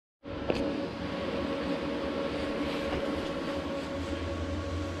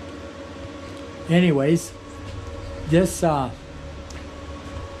anyways, this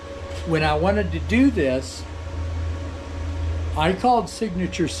when I wanted to do this, I called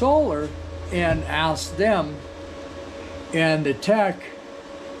Signature Solar and asked them, and the tech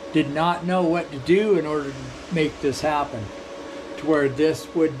did not know what to do in order to make this happen, to where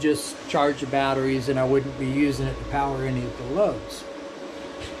this would just charge the batteries and I wouldn't be using it to power any of the loads.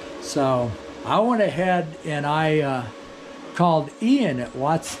 So I went ahead and I called Ian at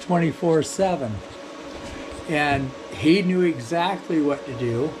Watts 24/7, and he knew exactly what to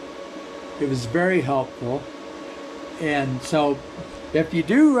do. It was very helpful. And so if you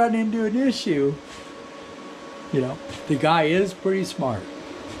do run into an issue, you know, the guy is pretty smart.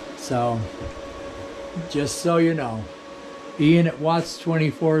 So just so you know, Ian at Watts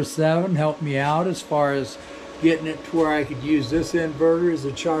 24/7 helped me out as far as getting it to where I could use this inverter as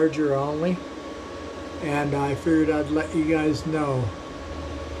a charger only. And I figured I'd let you guys know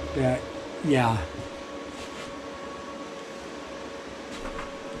that, yeah.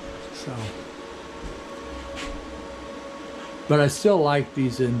 So, but I still like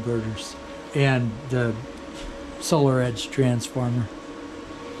these inverters and the Solar Edge transformer.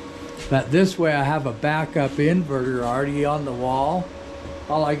 But this way I have a backup inverter already on the wall.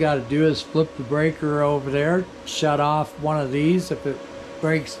 All I got to do is flip the breaker over there, shut off one of these if it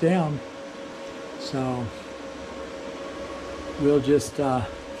breaks down. So we'll just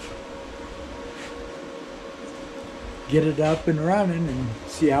get it up and running and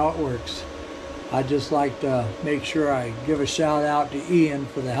see how it works. I'd just like to make sure I give a shout out to Ian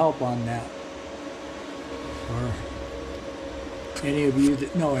for the help on that. Or any of you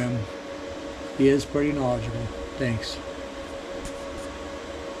that know him, he is pretty knowledgeable. Thanks.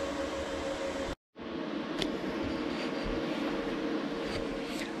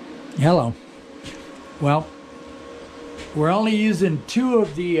 Hello. Well, we're only using 2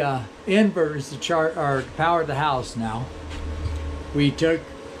 of the inverters to power the house now. We took,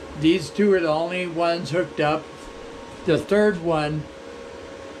 these 2 are the only ones hooked up. The third one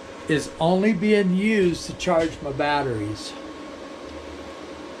is only being used to charge my batteries.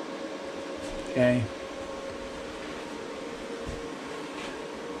 Okay.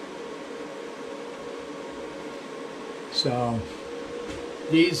 So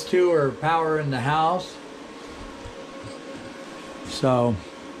these 2 are powering the house. So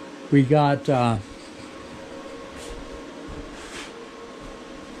we got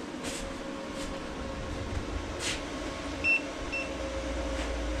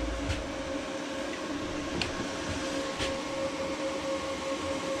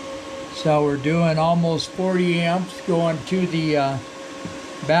so we're doing almost 40 amps going to the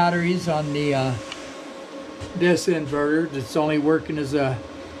batteries on the this inverter that's only working as a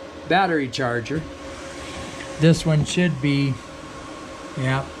battery charger. This one should be,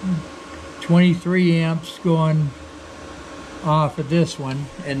 yeah, 23 amps going off of this one,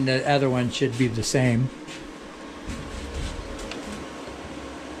 and the other one should be the same.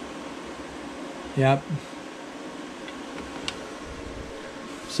 Yep.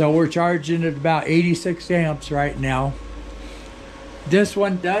 So we're charging at about 86 amps right now. This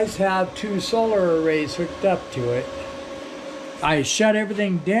one does have 2 solar arrays hooked up to it. I shut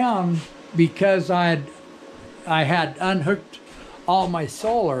everything down because I had unhooked all my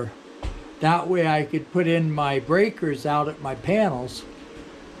solar. That way I could put in my breakers out at my panels.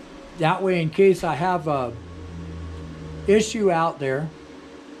 That way, in case I have a issue out there,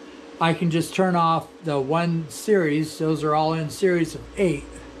 I can just turn off the one series. Those are all in series of 8.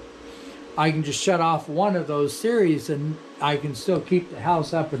 I can just shut off one of those series and I can still keep the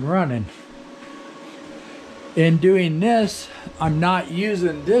house up and running. In doing this, I'm not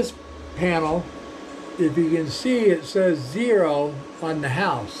using this panel. If you can see, it says 0 on the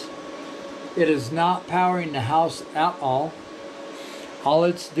house. It is not powering the house at all. All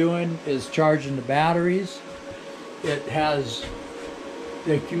it's doing is charging the batteries. It has,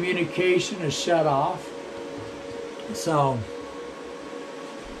 the communication is shut off. So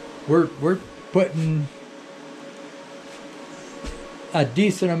we're putting a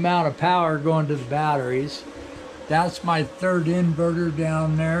decent amount of power going to the batteries. That's my 3rd inverter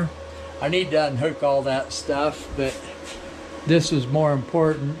down there. I need to unhook all that stuff, but this is more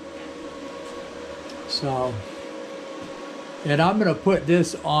important. So, and I'm going to put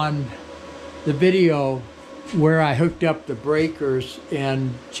this on the video where I hooked up the breakers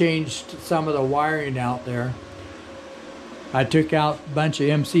and changed some of the wiring out there. I took out a bunch of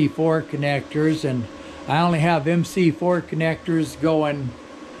MC4 connectors, and I only have MC4 connectors going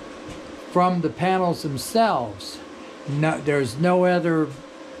from the panels themselves. No, there's no other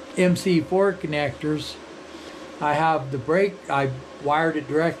MC4 connectors I have the I wired it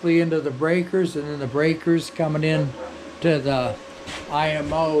directly into the breakers, and then the breakers coming in to the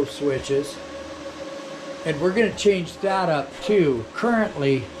IMO switches. And we're going to change that up too.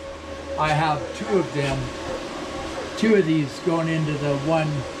 Currently, I have two of them. Two of these going into the one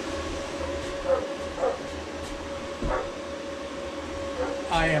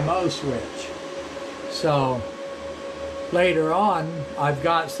IMO switch. So later on, I've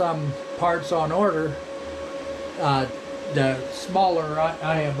got some parts on order, the smaller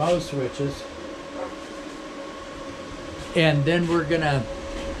IMO switches, and then we're gonna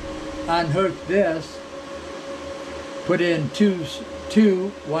unhook this, put in two,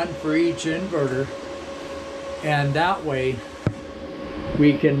 one for each inverter, and that way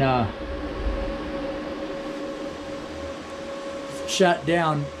we can shut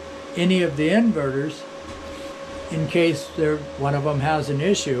down any of the inverters in case one of them has an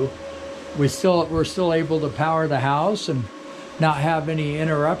issue. We're still able to power the house and not have any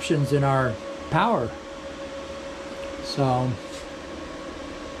interruptions in our power. So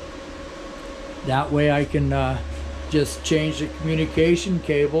that way I can just change the communication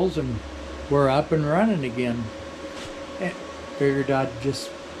cables and we're up and running again. And figured I'd just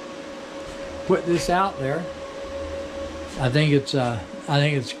put this out there. I think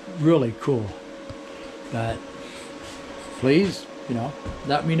it's really cool. But please,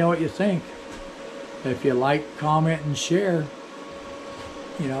 let me know what you think. If you like, comment, and share.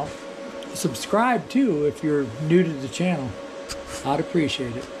 Subscribe too if you're new to the channel. I'd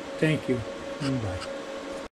appreciate it. Thank you. Bye.